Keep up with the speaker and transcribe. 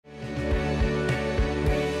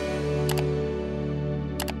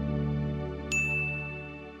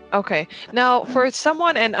Okay. Now, for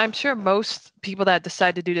someone, and I'm sure most people that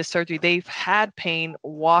decide to do this surgery, they've had pain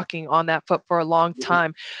walking on that foot for a long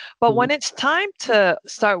time. But Mhm. when it's time to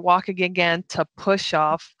start walking again to push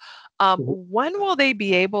off, Mhm. when will they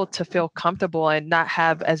be able to feel comfortable and not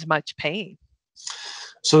have as much pain?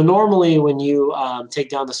 So normally when you take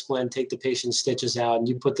down the splint, take the patient's stitches out, and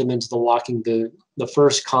you put them into the walking boot, the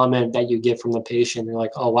first comment that you get from the patient, they're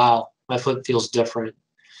like, oh, wow, my foot feels different.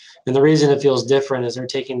 And the reason it feels different is they're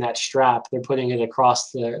taking that strap, they're putting it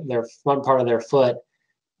across their front part of their foot,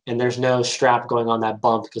 and there's no strap going on that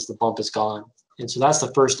bump because the bump is gone. And so that's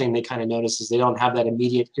the first thing they kind of notice is they don't have that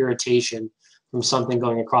immediate irritation from something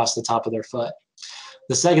going across the top of their foot.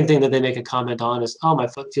 The second thing that they make a comment on is, oh, my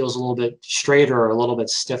foot feels a little bit straighter or a little bit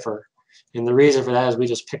stiffer. And the reason for that is we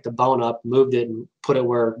just picked the bone up, moved it, and put it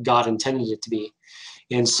where God intended it to be.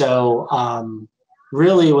 And so,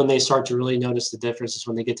 really, when they start to really notice the difference is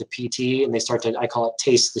when they get to PT and they start to, I call it,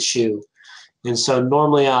 taste the shoe. And so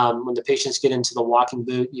normally when the patients get into the walking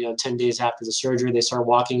boot, 10 days after the surgery, they start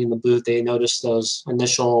walking in the boot, they notice those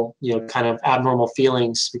initial, kind of abnormal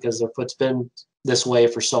feelings because their foot's been this way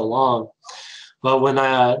for so long. But when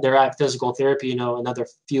they're at physical therapy, another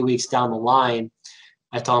few weeks down the line,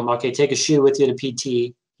 I tell them, okay, take a shoe with you to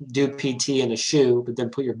PT, do PT in a shoe, but then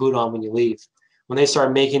put your boot on when you leave. When they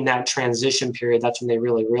start making that transition period, that's when they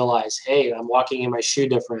really realize, hey, I'm walking in my shoe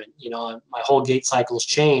different. My whole gait cycle's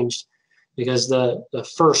changed because the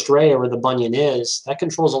first ray, where the bunion is, that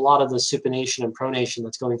controls a lot of the supination and pronation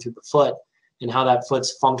that's going through the foot and how that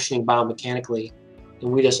foot's functioning biomechanically.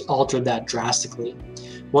 And we just altered that drastically.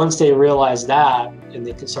 Once they realize that and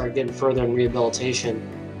they can start getting further in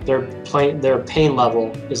rehabilitation, their pain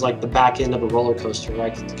level is like the back end of a roller coaster,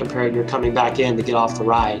 right? Compared, you're coming back in to get off the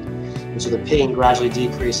ride. And so the pain gradually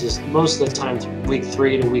decreases. Most of the time, week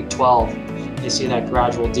 3 to week 12, they see that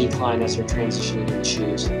gradual decline as they're transitioning into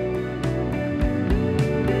shoes.